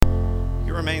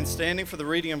remain standing for the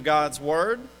reading of God's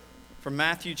Word from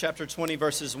Matthew chapter 20,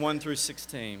 verses 1 through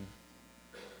 16.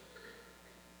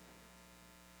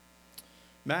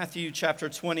 Matthew chapter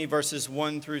 20, verses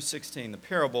 1 through 16, the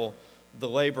parable of the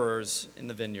laborers in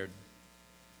the vineyard.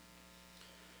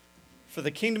 For the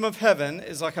kingdom of heaven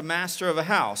is like a master of a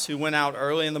house who went out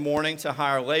early in the morning to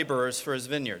hire laborers for his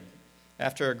vineyard.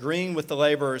 After agreeing with the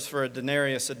laborers for a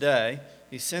denarius a day,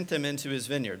 he sent them into his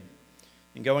vineyard.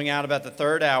 And going out about the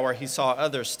third hour, he saw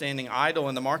others standing idle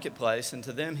in the marketplace, and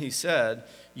to them he said,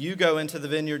 "You go into the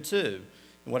vineyard too,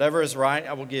 and whatever is right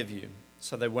I will give you."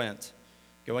 So they went.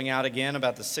 Going out again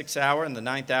about the 6th hour and the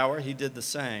 9th hour, he did the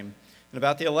same. And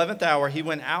about the 11th hour, he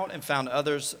went out and found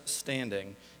others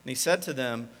standing. And he said to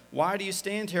them, "Why do you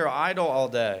stand here idle all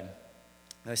day?"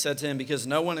 And they said to him, "Because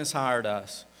no one has hired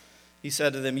us." He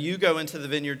said to them, "You go into the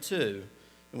vineyard too."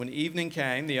 And when evening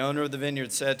came, the owner of the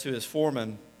vineyard said to his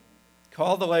foreman,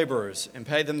 "Call the laborers and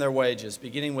pay them their wages,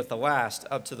 beginning with the last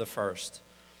up to the first."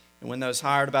 And when those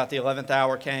hired about the 11th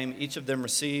hour came, each of them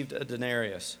received a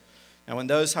denarius. Now when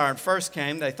those hired first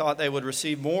came, they thought they would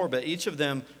receive more, but each of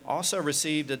them also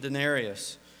received a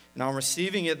denarius. And on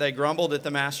receiving it, they grumbled at the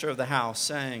master of the house,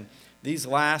 saying, "These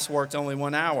last worked only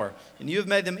 1 hour, and you have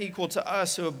made them equal to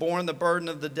us who have borne the burden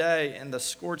of the day and the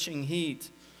scorching heat."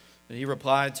 But he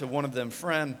replied to one of them,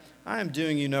 "Friend, I am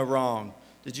doing you no wrong.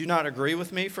 Did you not agree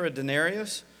with me for a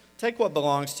denarius? Take what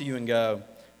belongs to you and go.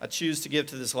 I choose to give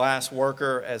to this last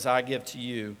worker as I give to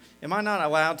you. Am I not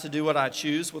allowed to do what I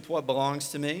choose with what belongs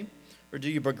to me? Or do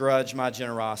you begrudge my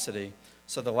generosity?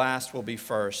 So the last will be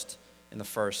first and the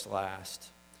first last."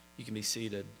 You can be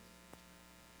seated.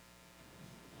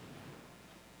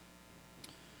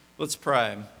 Let's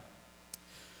pray.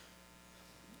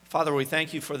 Father, we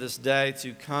thank you for this day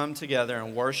to come together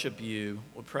and worship you.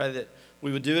 We pray that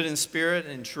we would do it in spirit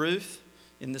and truth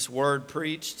in this word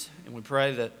preached. And we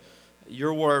pray that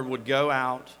your word would go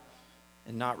out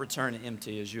and not return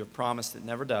empty, as you have promised it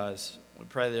never does. We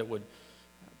pray that it would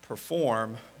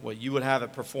perform what you would have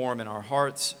it perform in our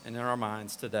hearts and in our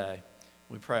minds today.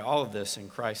 We pray all of this in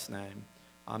Christ's name.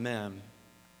 Amen.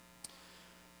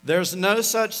 There's no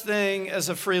such thing as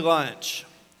a free lunch.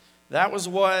 That was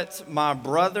what my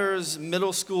brother's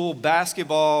middle school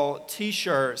basketball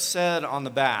t-shirt said on the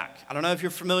back. I don't know if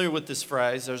you're familiar with this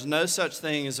phrase. There's no such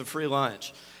thing as a free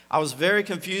lunch. I was very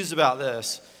confused about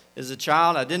this as a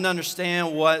child. I didn't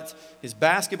understand what his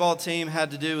basketball team had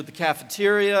to do with the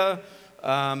cafeteria,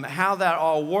 how that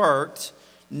all worked.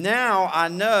 Now I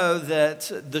know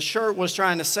that the shirt was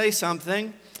trying to say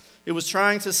something. It was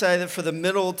trying to say that for the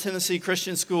Middle Tennessee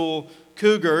Christian School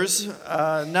Cougars,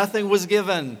 nothing was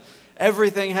given.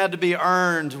 Everything had to be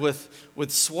earned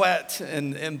with sweat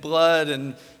and blood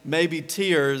and maybe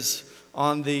tears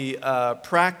on the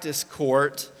practice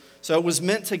court. So it was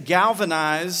meant to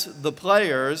galvanize the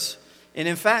players. And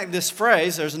in fact, this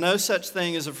phrase, "there's no such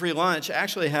thing as a free lunch,"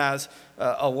 actually has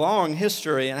a long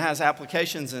history and has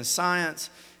applications in science,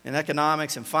 in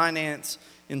economics, in finance,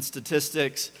 in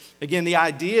statistics. Again, the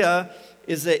idea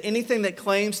is that anything that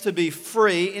claims to be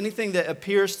free, anything that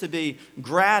appears to be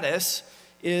gratis,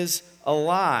 is a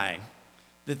lie.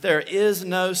 That there is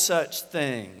no such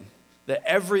thing. That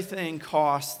everything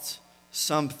costs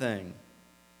something.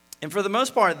 And for the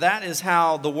most part, that is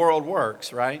how the world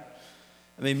works, right?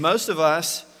 I mean, most of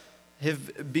us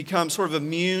have become sort of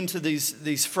immune to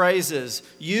these phrases.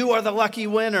 "You are the lucky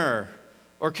winner,"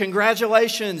 or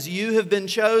 "Congratulations, you have been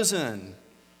chosen,"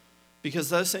 because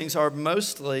those things are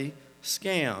mostly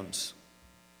scams.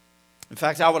 In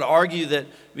fact, I would argue that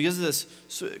because of this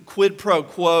quid pro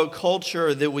quo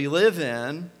culture that we live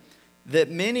in, that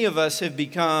many of us have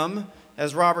become,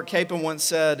 as Robert Capon once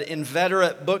said,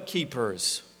 inveterate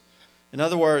bookkeepers. In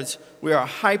other words, we are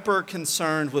hyper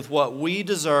concerned with what we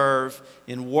deserve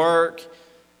in work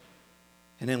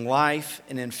and in life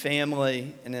and in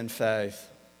family and in faith.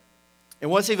 And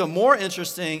what's even more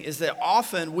interesting is that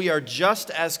often we are just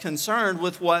as concerned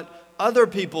with what other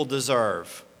people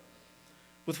deserve,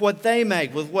 with what they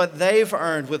make, with what they've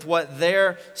earned, with what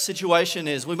their situation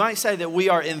is. We might say that we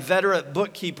are inveterate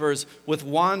bookkeepers with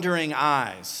wandering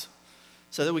eyes,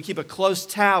 so that we keep a close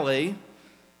tally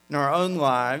in our own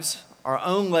lives, our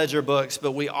own ledger books,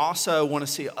 but we also want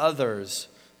to see others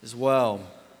as well.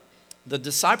 The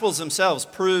disciples themselves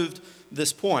proved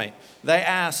this point. They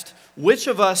asked, "Which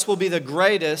of us will be the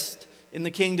greatest in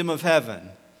the kingdom of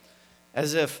heaven?"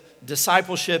 As if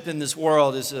discipleship in this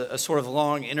world is a sort of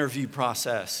long interview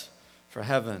process for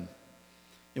heaven.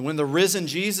 And when the risen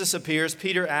Jesus appears,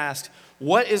 Peter asks,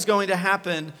 "What is going to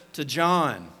happen to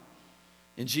John?"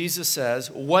 And Jesus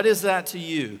says, "What is that to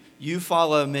you? You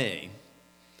follow me."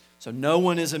 So no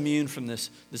one is immune from this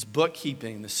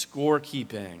bookkeeping, this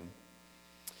scorekeeping.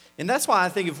 And that's why I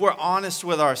think if we're honest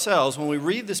with ourselves, when we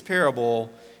read this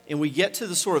parable and we get to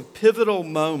the sort of pivotal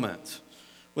moment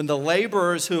when the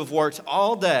laborers who have worked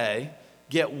all day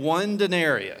get 1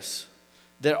 denarius,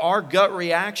 that our gut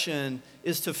reaction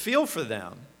is to feel for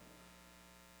them.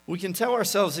 We can tell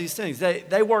ourselves these things.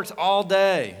 They worked all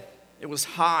day. It was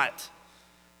hot.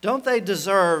 Don't they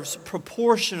deserve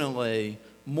proportionally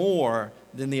more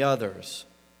than the others?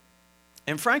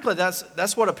 And frankly,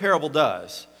 that's what a parable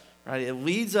does. Right? It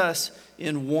leads us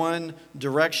in one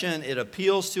direction. It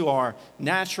appeals to our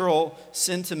natural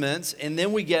sentiments, and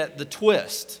then we get the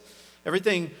twist.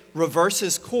 Everything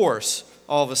reverses course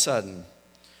all of a sudden.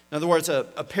 In other words, a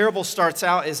parable starts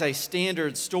out as a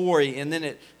standard story, and then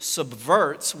it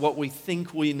subverts what we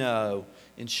think we know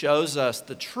and shows us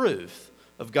the truth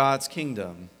of God's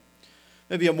kingdom.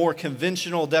 Maybe a more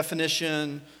conventional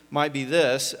definition might be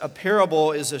this: a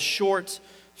parable is a short,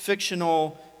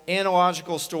 fictional,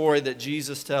 analogical story that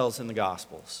Jesus tells in the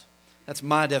Gospels. That's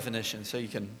my definition, so you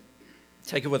can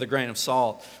take it with a grain of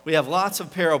salt. We have lots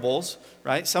of parables,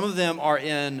 right? Some of them are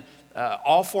in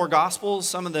all 4 Gospels.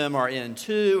 Some of them are in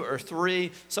 2 or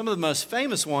 3. Some of the most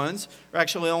famous ones are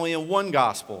actually only in 1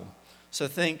 Gospel. So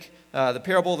think the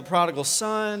parable of the prodigal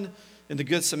son and the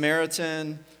Good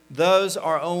Samaritan. Those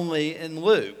are only in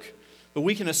Luke. But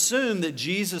we can assume that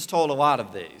Jesus told a lot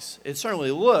of these. It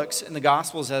certainly looks in the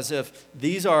Gospels as if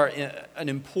these are an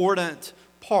important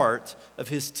part of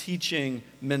his teaching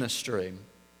ministry.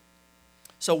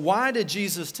 So why did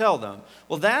Jesus tell them?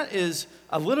 Well, that is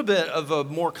a little bit of a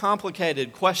more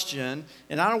complicated question,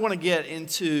 and I don't want to get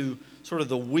into sort of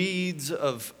the weeds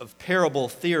of parable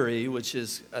theory, which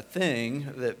is a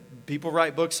thing that people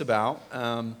write books about.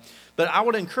 But I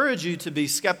would encourage you to be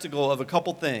skeptical of a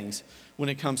couple things when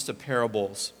it comes to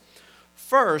parables.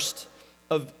 First,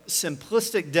 of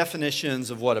simplistic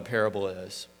definitions of what a parable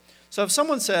is. So if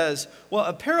someone says, well,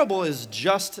 a parable is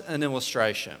just an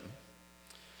illustration,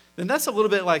 then that's a little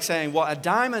bit like saying, well, a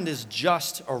diamond is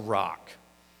just a rock.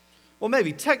 Well,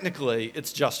 maybe technically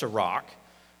it's just a rock,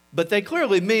 but they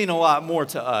clearly mean a lot more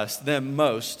to us than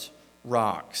most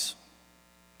rocks.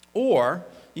 Or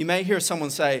you may hear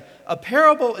someone say, a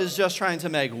parable is just trying to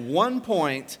make 1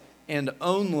 point and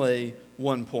only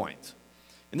 1 point.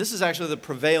 And this is actually the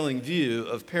prevailing view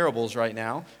of parables right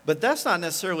now, but that's not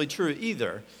necessarily true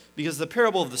either, because the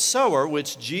parable of the sower,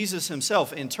 which Jesus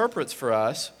himself interprets for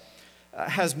us,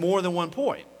 has more than 1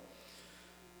 point.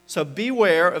 So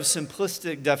beware of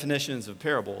simplistic definitions of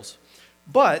parables.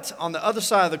 But on the other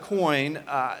side of the coin,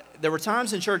 there were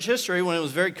times in church history when it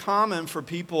was very common for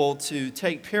people to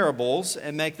take parables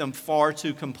and make them far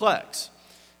too complex.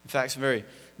 In fact, some very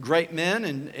great men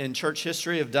in church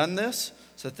history have done this.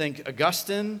 So think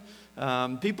Augustine.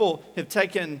 People have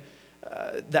taken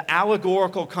the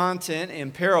allegorical content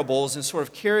in parables and sort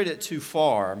of carried it too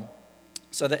far,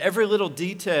 so that every little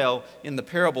detail in the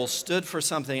parable stood for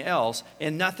something else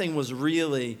and nothing was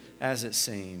really as it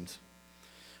seemed.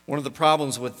 One of the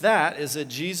problems with that is that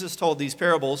Jesus told these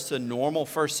parables to normal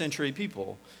first century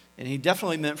people, and he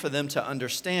definitely meant for them to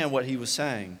understand what he was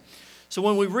saying. So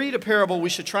when we read a parable, we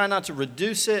should try not to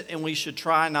reduce it, and we should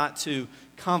try not to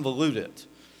convolute it.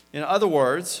 In other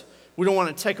words, we don't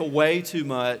want to take away too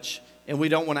much, and we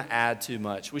don't want to add too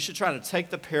much. We should try to take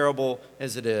the parable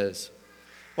as it is.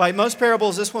 Like most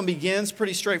parables, this one begins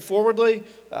pretty straightforwardly.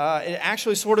 It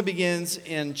actually sort of begins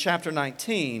in chapter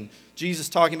 19, Jesus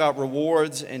talking about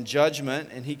rewards and judgment,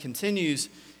 and he continues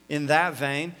in that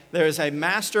vein. There is a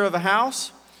master of a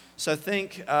house, so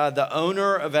think the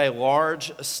owner of a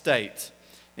large estate,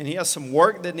 and he has some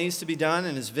work that needs to be done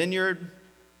in his vineyard.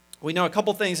 We know a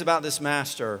couple things about this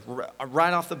master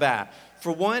right off the bat.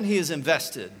 For one, he is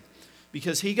invested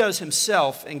because he goes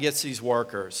himself and gets these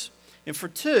workers. And for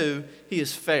two, he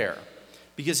is fair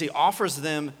because he offers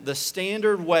them the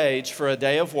standard wage for a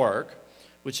day of work,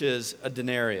 which is a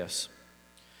denarius.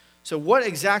 So what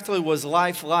exactly was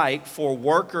life like for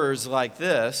workers like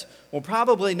this? Well,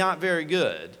 probably not very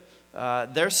good.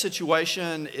 Their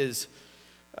situation is,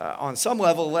 on some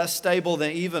level, less stable than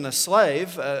even a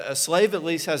slave. A slave at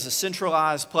least has a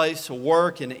centralized place to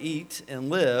work and eat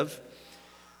and live.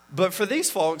 But for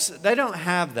these folks, they don't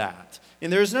have that.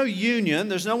 And there's no union.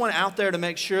 There's no one out there to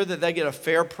make sure that they get a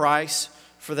fair price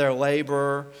for their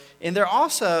labor. And they're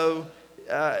also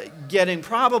getting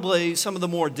probably some of the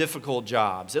more difficult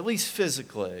jobs, at least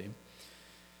physically,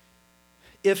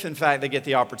 if in fact they get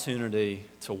the opportunity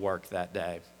to work that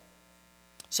day.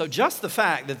 So just the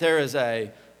fact that there is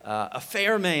a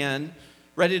fair man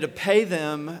ready to pay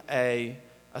them a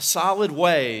solid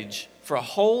wage for a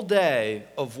whole day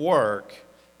of work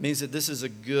means that this is a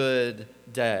good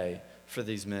day for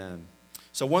these men.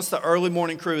 So once the early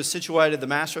morning crew is situated, the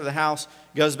master of the house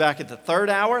goes back at the third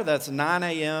hour. That's 9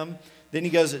 a.m. Then he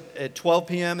goes at 12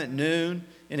 p.m., at noon,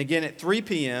 and again at 3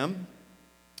 p.m.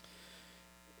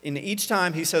 And each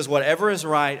time he says, whatever is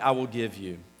right, I will give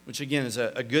you, which again is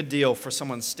a good deal for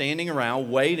someone standing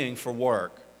around waiting for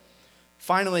work.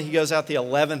 Finally, he goes out the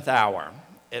 11th hour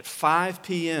at 5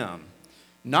 p.m.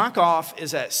 Knockoff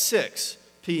is at 6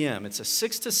 p.m. It's a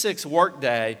 6 to 6 work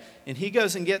day, and he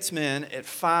goes and gets men at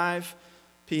 5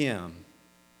 p.m.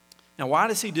 Now, why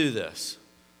does he do this?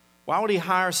 Why would he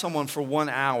hire someone for 1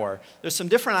 hour? There's some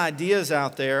different ideas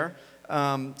out there.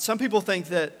 Some people think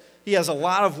that he has a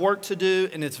lot of work to do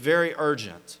and it's very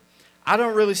urgent. I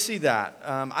don't really see that.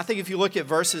 I think if you look at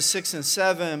verses 6 and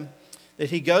 7, that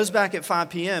he goes back at 5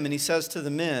 p.m. and he says to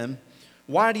the men,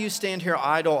 why do you stand here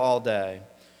idle all day?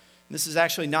 This is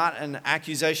actually not an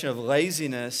accusation of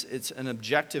laziness. It's an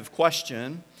objective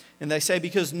question. And they say,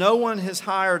 because no one has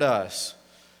hired us.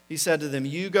 He said to them,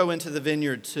 you go into the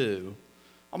vineyard too.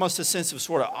 Almost a sense of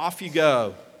sort of off you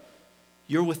go.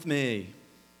 You're with me.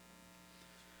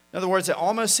 In other words, it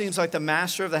almost seems like the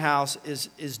master of the house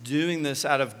is doing this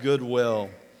out of goodwill.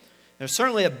 There's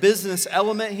certainly a business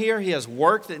element here. He has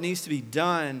work that needs to be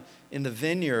done in the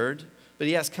vineyard, but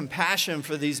he has compassion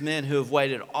for these men who have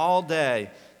waited all day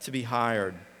to be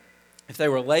hired. If they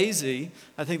were lazy,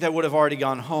 I think they would have already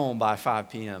gone home by 5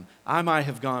 p.m. I might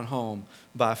have gone home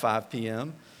by 5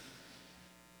 p.m.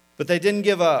 But they didn't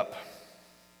give up.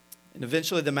 And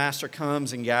eventually the master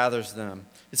comes and gathers them.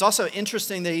 It's also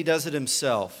interesting that he does it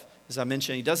himself. As I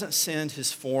mentioned, he doesn't send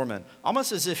his foreman,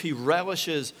 almost as if he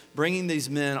relishes bringing these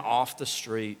men off the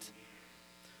street.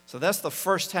 So that's the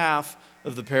first half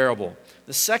of the parable.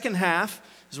 The second half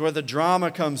is where the drama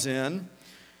comes in.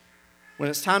 When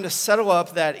it's time to settle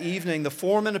up that evening, the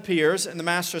foreman appears and the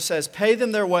master says, pay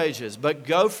them their wages, but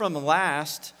go from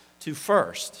last to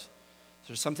first.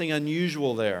 There's something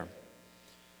unusual there.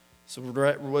 So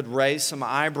it would raise some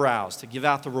eyebrows to give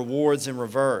out the rewards in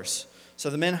reverse. So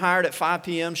the men hired at 5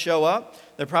 p.m. show up.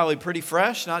 They're probably pretty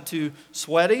fresh, not too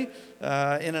sweaty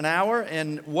in an hour.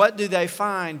 And what do they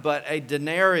find but a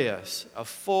denarius, a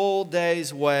full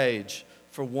day's wage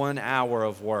for 1 hour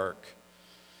of work?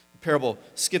 The parable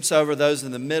skips over those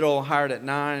in the middle, hired at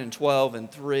 9 and 12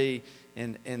 and 3,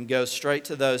 and goes straight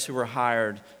to those who were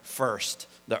hired first,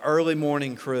 the early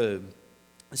morning crew.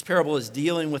 This parable is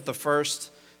dealing with the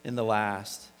first and the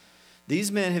last.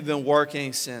 These men have been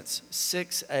working since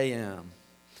 6 a.m.,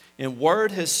 and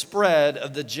word has spread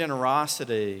of the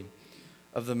generosity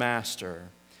of the master,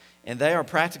 and they are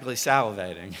practically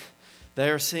salivating.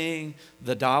 They are seeing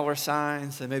the dollar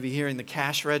signs. They may be hearing the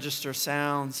cash register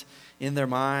sounds in their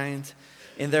mind,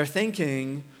 and they're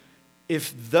thinking,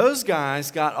 if those guys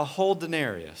got a whole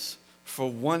denarius for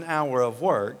 1 hour of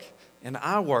work, and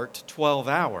I worked 12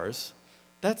 hours,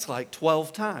 that's like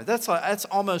 12 times. That's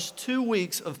almost 2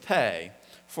 weeks of pay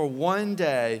for 1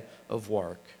 day of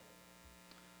work.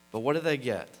 But what do they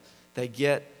get? They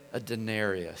get a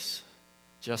denarius,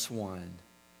 just one.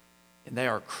 And they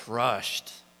are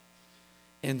crushed.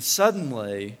 And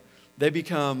suddenly, they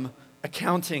become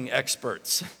accounting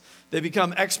experts. They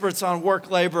become experts on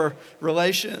work-labor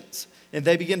relations. And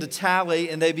they begin to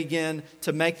tally and they begin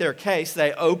to make their case.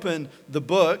 They open the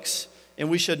books. And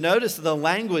we should notice the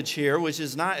language here, which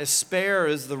is not as spare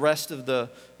as the rest of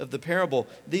the parable.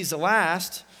 These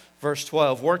last, verse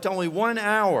 12, worked only 1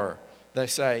 hour, they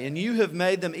say, and you have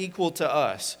made them equal to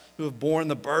us, who have borne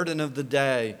the burden of the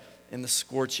day in the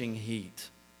scorching heat.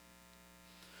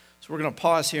 So we're going to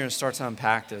pause here and start to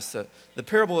unpack this. The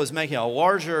parable is making a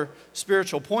larger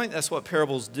spiritual point. That's what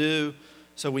parables do.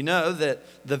 So we know that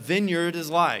the vineyard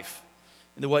is life.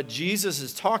 And that what Jesus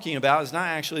is talking about is not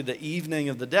actually the evening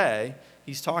of the day.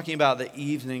 He's talking about the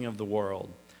evening of the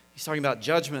world. He's talking about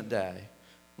Judgment Day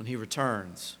when he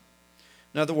returns.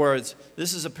 In other words,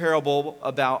 this is a parable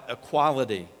about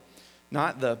equality.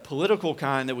 Not the political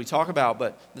kind that we talk about,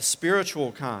 but the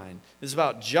spiritual kind. It's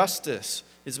about justice.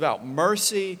 It's about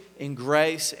mercy and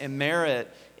grace and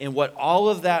merit and what all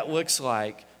of that looks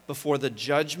like before the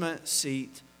judgment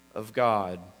seat of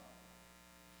God.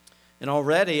 And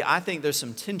already, I think there's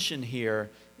some tension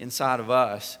here inside of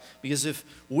us. Because if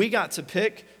we got to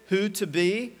pick who to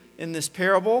be in this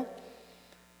parable,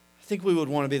 I think we would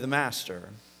want to be the master.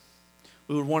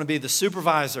 We would want to be the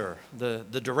supervisor, the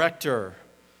director,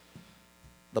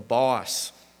 the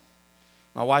boss.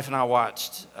 My wife and I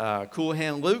watched Cool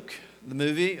Hand Luke, the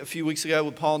movie, a few weeks ago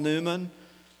with Paul Newman.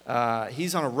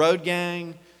 He's on a road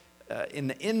gang. And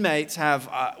the inmates have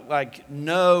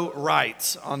no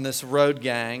rights on this road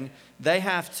gang. They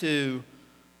have to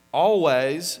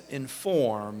always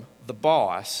inform the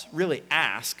boss, really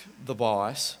ask the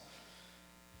boss,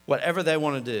 whatever they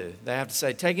want to do. They have to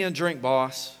say, taking a drink,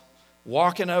 boss.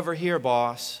 Walking over here,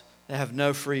 boss. They have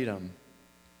no freedom.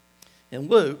 In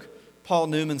Luke, Paul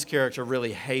Newman's character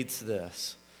really hates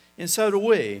this. And so do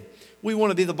we. We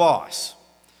want to be the boss.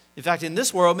 In fact, in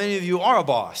this world, many of you are a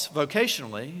boss.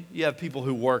 Vocationally, you have people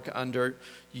who work under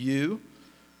you.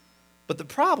 But the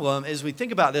problem, as we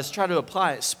think about this, try to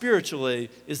apply it spiritually,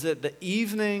 is that the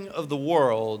evening of the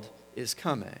world is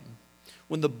coming,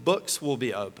 when the books will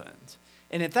be opened.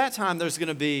 And at that time, there's going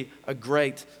to be a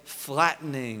great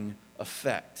flattening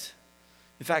effect.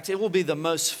 In fact, it will be the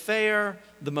most fair,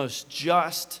 the most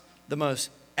just, the most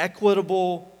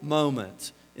equitable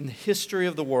moment in the history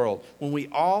of the world, when we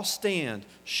all stand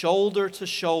shoulder to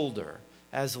shoulder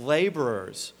as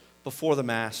laborers before the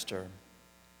Master.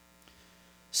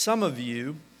 Some of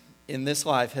you in this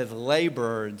life have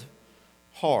labored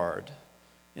hard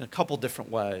in a couple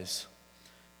different ways.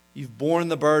 You've borne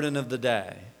the burden of the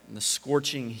day and the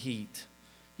scorching heat.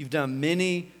 You've done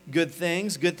many good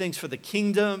things for the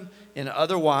kingdom and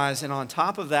otherwise, and on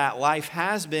top of that, life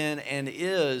has been and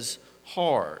is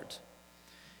hard.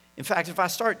 In fact, if I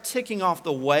start ticking off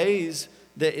the ways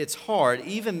that it's hard,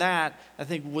 even that I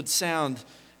think would sound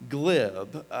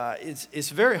glib. It's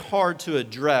very hard to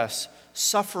address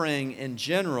suffering in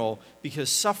general because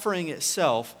suffering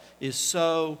itself is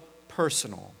so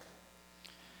personal.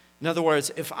 In other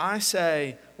words, if I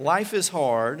say life is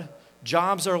hard,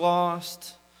 jobs are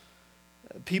lost,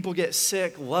 people get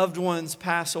sick, loved ones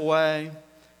pass away,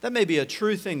 that may be a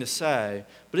true thing to say,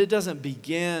 but it doesn't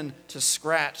begin to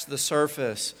scratch the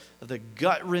surface of the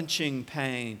gut-wrenching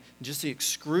pain and just the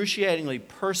excruciatingly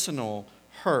personal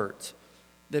hurt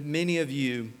that many of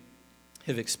you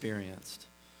have experienced.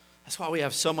 That's why we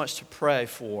have so much to pray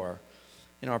for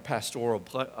in our pastoral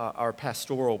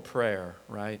prayer,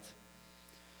 right?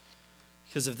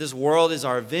 Because if this world is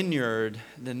our vineyard,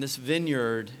 then this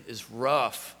vineyard is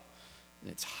rough, and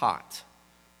it's hot,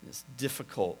 and it's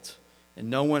difficult, and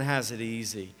no one has it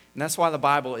easy. And that's why the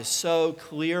Bible is so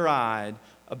clear-eyed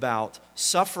about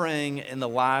suffering in the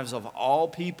lives of all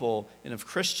people and of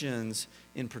Christians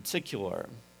in particular.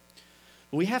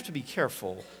 But we have to be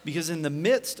careful because in the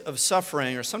midst of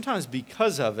suffering, or sometimes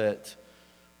because of it,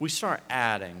 we start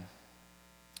adding.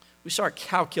 We start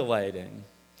calculating.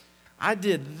 I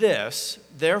did this,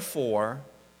 therefore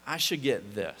I should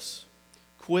get this.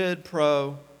 Quid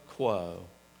pro quo.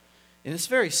 And it's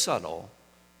very subtle.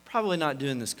 Probably not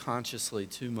doing this consciously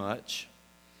too much.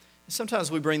 And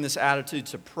sometimes we bring this attitude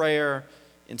to prayer,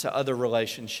 into other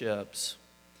relationships.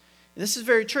 And this is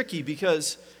very tricky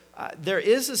because there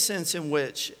is a sense in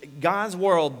which God's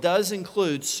world does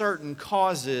include certain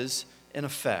causes and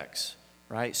effects,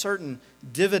 right? Certain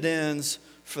dividends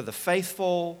for the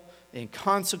faithful and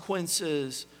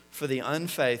consequences for the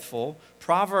unfaithful.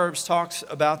 Proverbs talks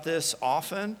about this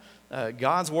often.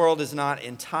 God's world is not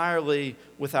entirely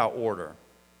without order.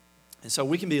 And so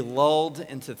we can be lulled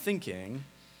into thinking,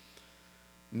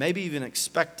 maybe even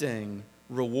expecting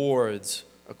rewards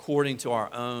according to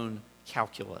our own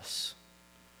calculus.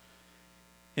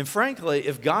 And frankly,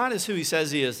 if God is who he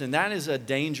says he is, then that is a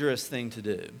dangerous thing to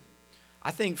do.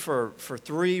 I think for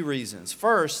three reasons.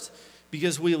 First,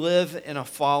 because we live in a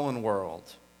fallen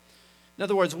world. In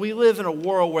other words, we live in a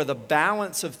world where the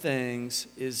balance of things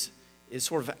is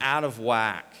sort of out of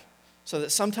whack. So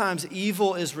that sometimes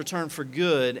evil is returned for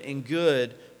good and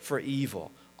good for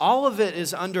evil. All of it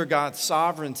is under God's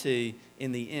sovereignty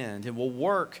in the end and will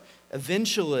work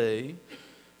eventually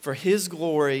for his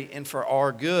glory and for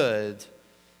our good,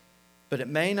 but it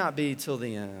may not be till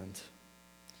the end.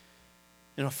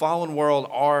 In a fallen world,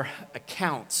 our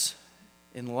accounts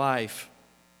in life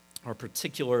are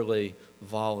particularly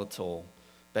volatile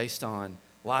based on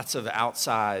lots of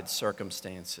outside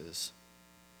circumstances.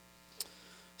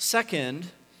 Second,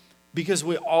 because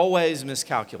we always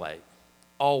miscalculate.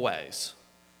 Always.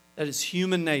 That is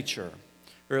human nature,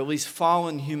 or at least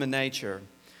fallen human nature,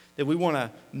 that we want to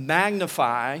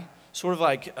magnify, sort of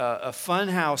like a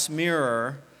funhouse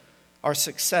mirror, our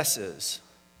successes.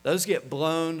 Those get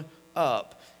blown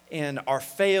up, and our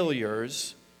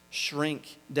failures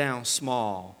shrink down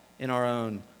small in our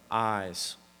own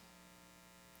eyes.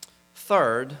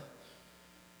 Third,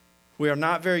 we are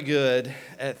not very good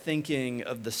at thinking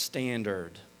of the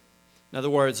standard. In other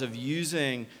words, of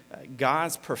using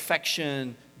God's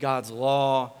perfection, God's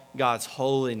law, God's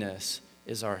holiness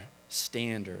as our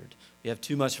standard. We have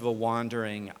too much of a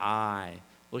wandering eye,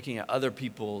 looking at other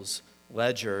people's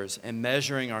ledgers and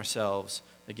measuring ourselves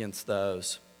against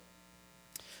those.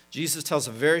 Jesus tells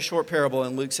a very short parable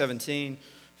in Luke 17,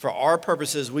 For our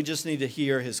purposes, we just need to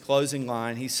hear his closing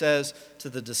line. He says to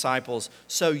the disciples,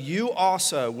 "So you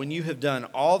also, when you have done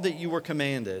all that you were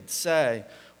commanded, say,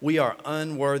 'We are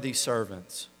unworthy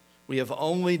servants. We have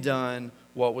only done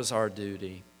what was our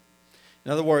duty.'"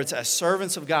 In other words, as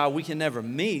servants of God, we can never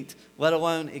meet, let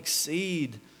alone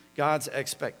exceed God's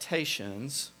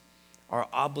expectations, our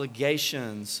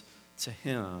obligations to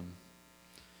him.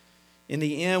 In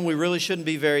the end, we really shouldn't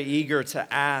be very eager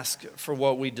to ask for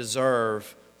what we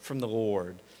deserve from the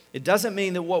Lord. It doesn't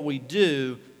mean that what we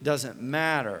do doesn't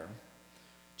matter.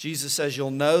 Jesus says you'll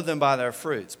know them by their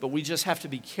fruits, but we just have to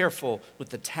be careful with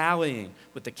the tallying,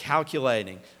 with the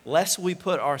calculating, lest we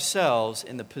put ourselves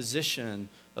in the position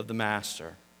of the master.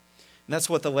 And that's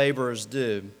what the laborers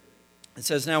do. It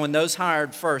says, "Now when those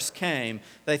hired first came,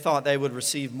 they thought they would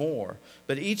receive more.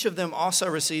 But each of them also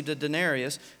received a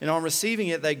denarius, and on receiving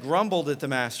it they grumbled at the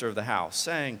master of the house,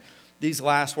 saying, 'These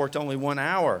last worked only 1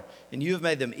 hour, and you have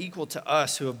made them equal to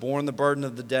us who have borne the burden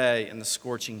of the day and the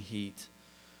scorching heat.'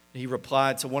 He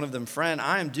replied to one of them, 'Friend,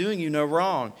 I am doing you no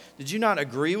wrong. Did you not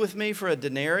agree with me for a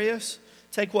denarius?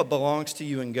 Take what belongs to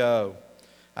you and go.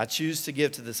 I choose to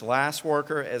give to this last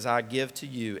worker as I give to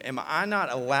you. Am I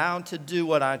not allowed to do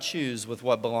what I choose with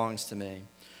what belongs to me?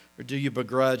 Or do you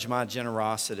begrudge my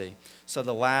generosity? So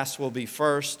the last will be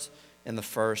first and the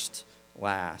first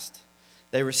last.'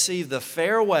 They received the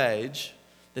fair wage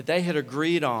that they had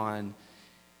agreed on,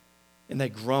 and they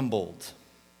grumbled.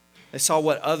 They saw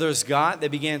what others got. They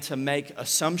began to make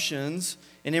assumptions,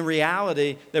 and in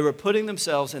reality, they were putting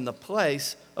themselves in the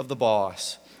place of the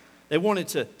boss. They wanted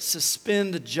to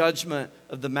suspend the judgment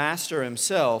of the master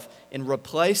himself and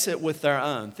replace it with their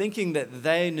own, thinking that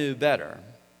they knew better.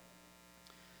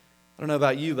 I don't know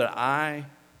about you, but I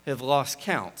have lost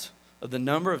count of the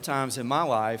number of times in my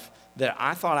life that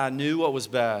I thought I knew what was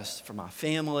best for my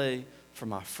family, for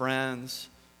my friends,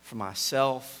 for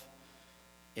myself,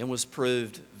 and was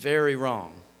proved very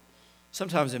wrong,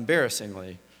 sometimes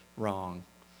embarrassingly wrong.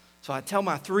 So I tell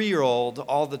my 3-year-old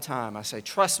all the time, I say,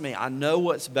 "Trust me, I know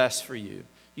what's best for you.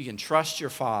 You can trust your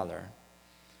father."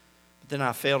 But then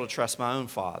I fail to trust my own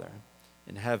Father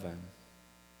in heaven.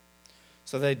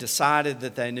 So they decided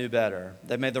that they knew better.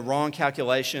 They made the wrong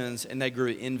calculations and they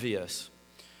grew envious.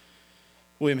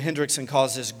 William Hendrickson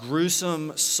calls this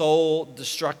gruesome,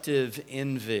 soul-destructive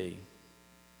envy.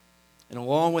 And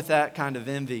along with that kind of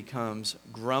envy comes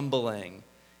grumbling.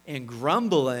 And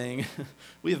grumbling,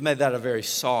 we have made that a very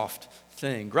soft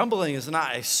thing. Grumbling is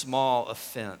not a small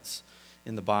offense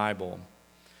in the Bible.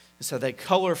 And so they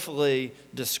colorfully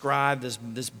describe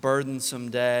this burdensome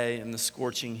day and the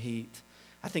scorching heat.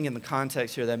 I think in the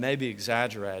context here, they may be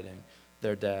exaggerating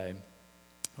their day.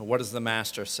 But what does the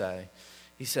master say?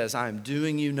 He says, "I am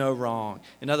doing you no wrong."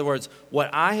 In other words, what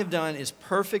I have done is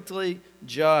perfectly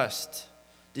just.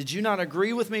 Did you not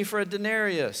agree with me for a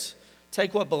denarius?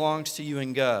 Take what belongs to you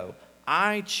and go.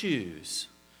 I choose.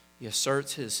 He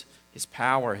asserts his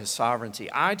power, his sovereignty.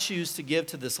 I choose to give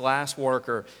to this last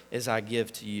worker as I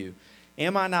give to you.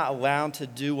 Am I not allowed to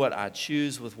do what I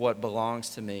choose with what belongs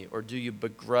to me, or do you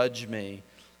begrudge me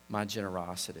my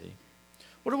generosity?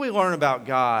 What do we learn about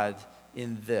God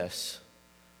in this?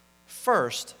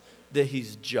 First, that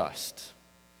he's just,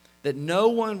 that no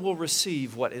one will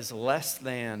receive what is less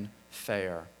than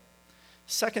fair.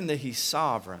 Second, that he's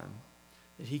sovereign,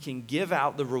 that he can give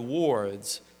out the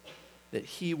rewards that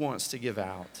he wants to give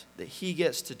out, that he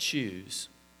gets to choose.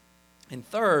 And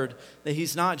third, that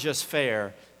he's not just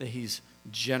fair, that he's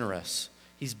generous,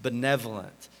 he's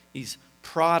benevolent, he's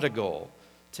prodigal,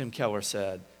 Tim Keller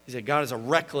said. He said God is a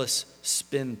reckless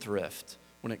spendthrift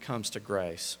when it comes to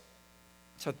grace.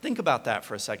 So think about that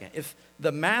for a second. If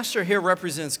the master here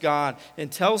represents God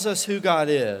and tells us who God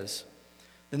is,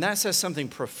 then that says something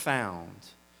profound.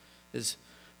 As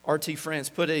R.T. France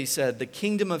put it, he said, "The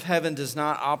kingdom of heaven does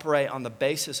not operate on the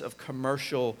basis of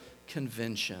commercial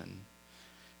convention."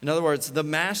 In other words, the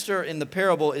master in the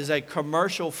parable is a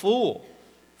commercial fool,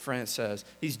 France says.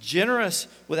 He's generous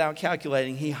without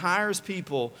calculating. He hires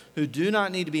people who do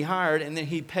not need to be hired, and then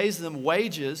he pays them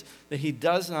wages that he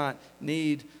does not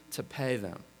need to pay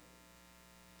them.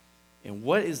 And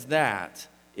what is that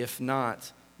if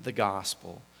not the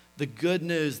gospel? The good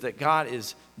news that God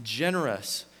is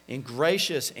generous and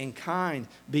gracious and kind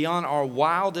beyond our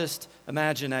wildest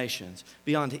imaginations,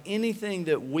 beyond anything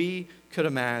that we could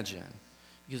imagine,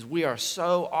 because we are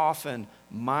so often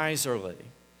miserly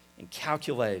and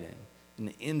calculating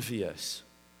and envious.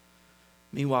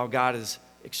 Meanwhile, God is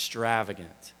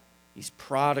extravagant. He's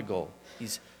prodigal.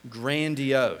 He's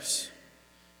grandiose.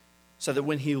 So that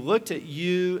when he looked at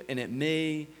you and at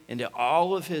me and at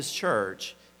all of his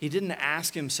church, he didn't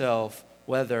ask himself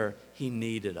whether he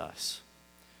needed us.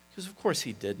 Because of course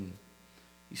he didn't.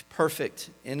 He's perfect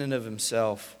in and of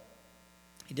himself.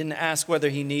 He didn't ask whether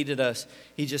he needed us.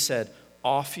 He just said,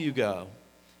 off you go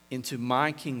into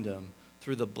my kingdom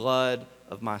through the blood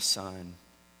of my Son.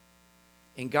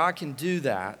 And God can do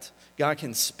that. God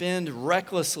can spend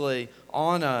recklessly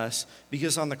on us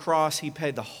because on the cross he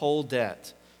paid the whole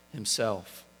debt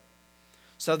himself.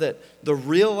 So that the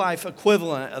real life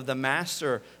equivalent of the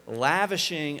master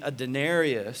lavishing a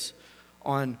denarius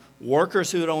on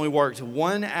workers who had only worked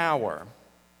 1 hour,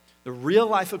 the real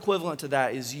life equivalent to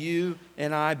that is you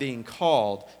and I being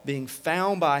called, being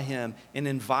found by him, and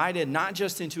invited not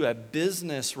just into a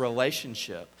business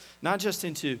relationship, not just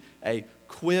into a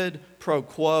quid pro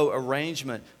quo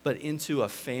arrangement, but into a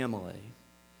family.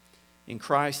 In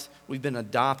Christ, we've been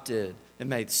adopted and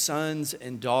made sons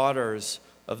and daughters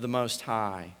of the Most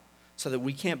High, so that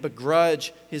we can't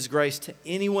begrudge his grace to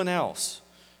anyone else,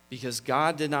 because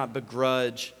God did not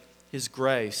begrudge his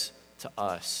grace to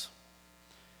us.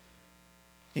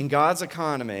 In God's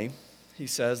economy, he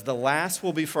says, the last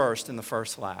will be first and the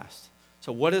first last.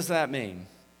 So what does that mean?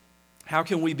 How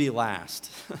can we be last?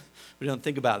 We don't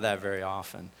think about that very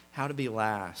often. How to be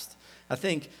last. I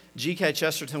think G.K.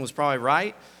 Chesterton was probably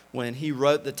right when he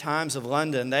wrote The Times of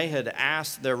London. They had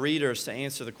asked their readers to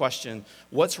answer the question,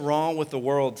 what's wrong with the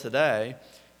world today?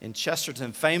 And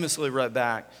Chesterton famously wrote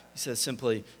back, he says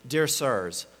simply, dear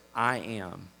sirs, I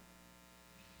am.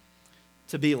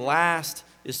 To be last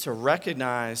is to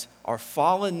recognize our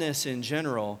fallenness in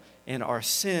general and our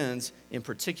sins in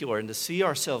particular, and to see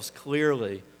ourselves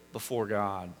clearly before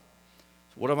God.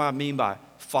 So what do I mean by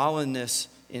fallenness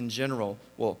in general?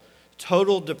 Well,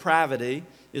 total depravity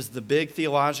is the big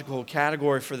theological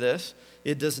category for this.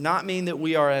 It does not mean that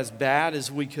we are as bad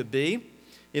as we could be.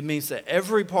 It means that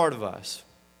every part of us,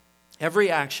 every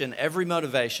action, every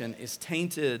motivation is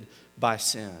tainted by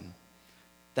sin.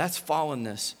 That's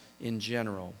fallenness in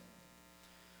general.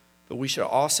 But we should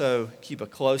also keep a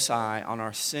close eye on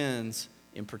our sins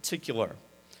in particular.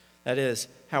 That is,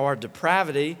 how our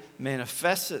depravity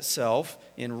manifests itself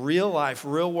in real life,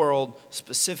 real world,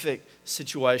 specific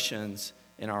situations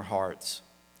in our hearts.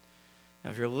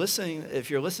 Now, if you're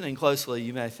listening closely,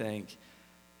 you may think,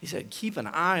 he said, keep an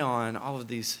eye on all of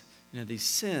these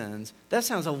sins. That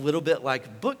sounds a little bit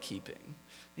like bookkeeping.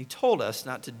 He told us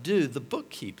not to do the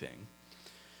bookkeeping.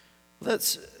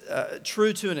 That's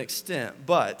true to an extent,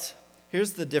 but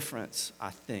here's the difference,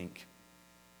 I think.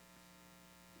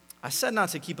 I said not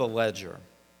to keep a ledger.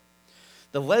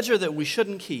 The ledger that we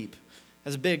shouldn't keep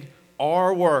has a big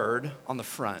R word on the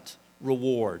front,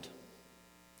 reward.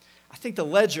 I think the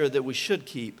ledger that we should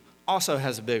keep also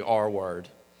has a big R word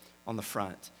on the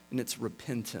front, and it's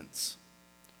repentance.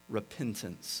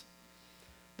 Repentance.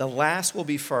 The last will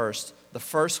be first, the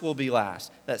first will be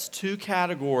last. That's two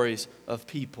categories of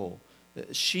people,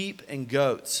 sheep and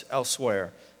goats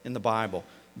elsewhere in the Bible.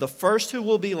 The first who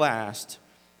will be last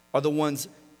are the ones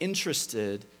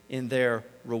interested in their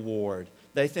reward.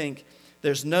 They think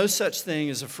there's no such thing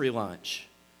as a free lunch.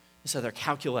 And so they're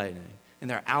calculating, and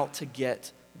they're out to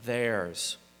get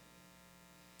theirs.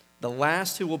 The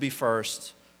last who will be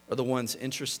first are the ones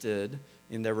interested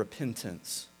in their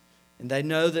repentance. And they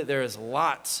know that there is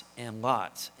lots and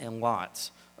lots and lots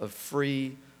of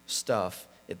free stuff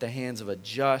at the hands of a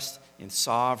just and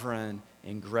sovereign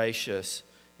and gracious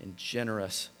and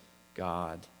generous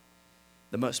God.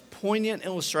 The most poignant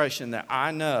illustration that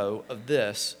I know of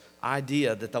this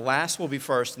idea that the last will be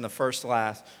first and the first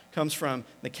last comes from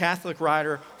the Catholic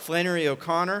writer Flannery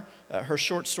O'Connor, her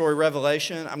short story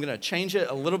Revelation. I'm going to change it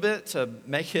a little bit to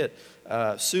make it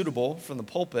suitable from the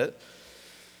pulpit.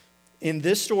 In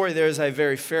this story, there is a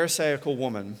very pharisaical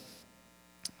woman,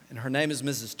 and her name is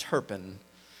Mrs. Turpin,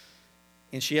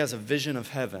 and she has a vision of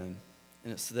heaven,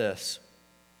 and it's this.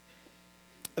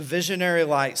 A visionary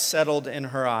light settled in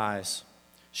her eyes.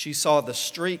 She saw the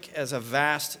streak as a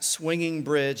vast swinging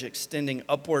bridge extending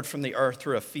upward from the earth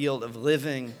through a field of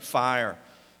living fire.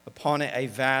 Upon it, a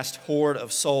vast horde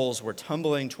of souls were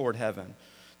tumbling toward heaven.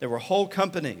 There were whole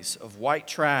companies of white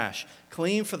trash,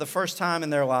 clean for the first time in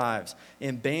their lives,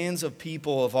 and bands of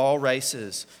people of all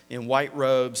races in white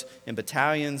robes, and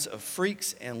battalions of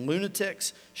freaks and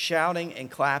lunatics, shouting and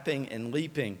clapping and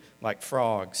leaping like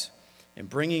frogs. And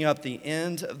bringing up the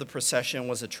end of the procession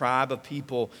was a tribe of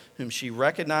people whom she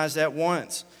recognized at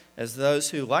once as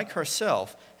those who, like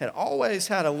herself, had always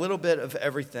had a little bit of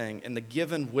everything and the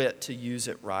given wit to use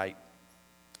it right.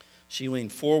 She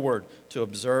leaned forward to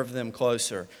observe them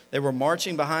closer. They were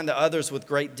marching behind the others with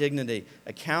great dignity,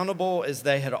 accountable as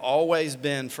they had always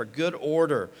been for good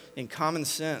order and common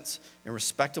sense and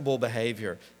respectable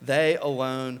behavior. They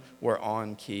alone were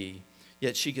on key.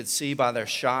 Yet she could see by their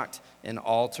shocked and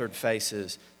altered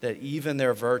faces, that even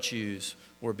their virtues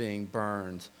were being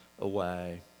burned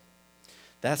away.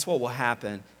 That's what will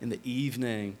happen in the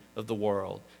evening of the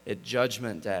world, at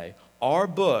Judgment Day. Our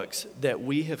books that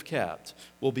we have kept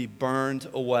will be burned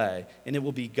away, and it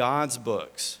will be God's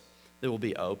books that will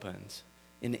be opened.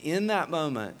 And in that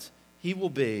moment, he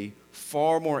will be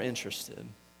far more interested,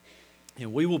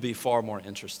 and we will be far more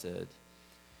interested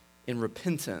in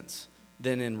repentance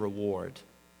than in reward,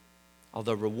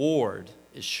 although reward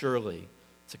is surely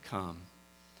to come.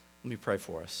 Let me pray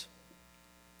for us.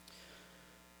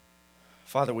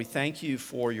 Father, we thank you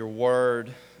for your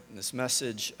word and this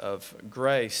message of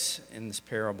grace in this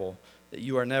parable, that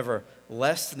you are never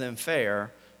less than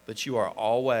fair, but you are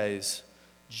always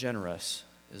generous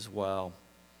as well.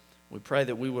 We pray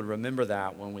that we would remember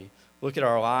that when we look at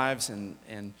our lives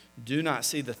and do not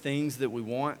see the things that we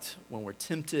want, when we're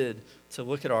tempted to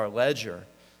look at our ledger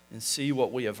and see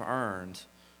what we have earned.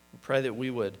 We pray that we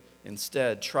would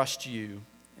instead trust you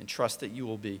and trust that you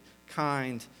will be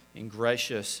kind and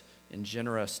gracious and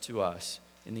generous to us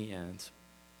in the end.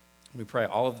 We pray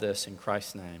all of this in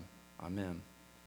Christ's name. Amen.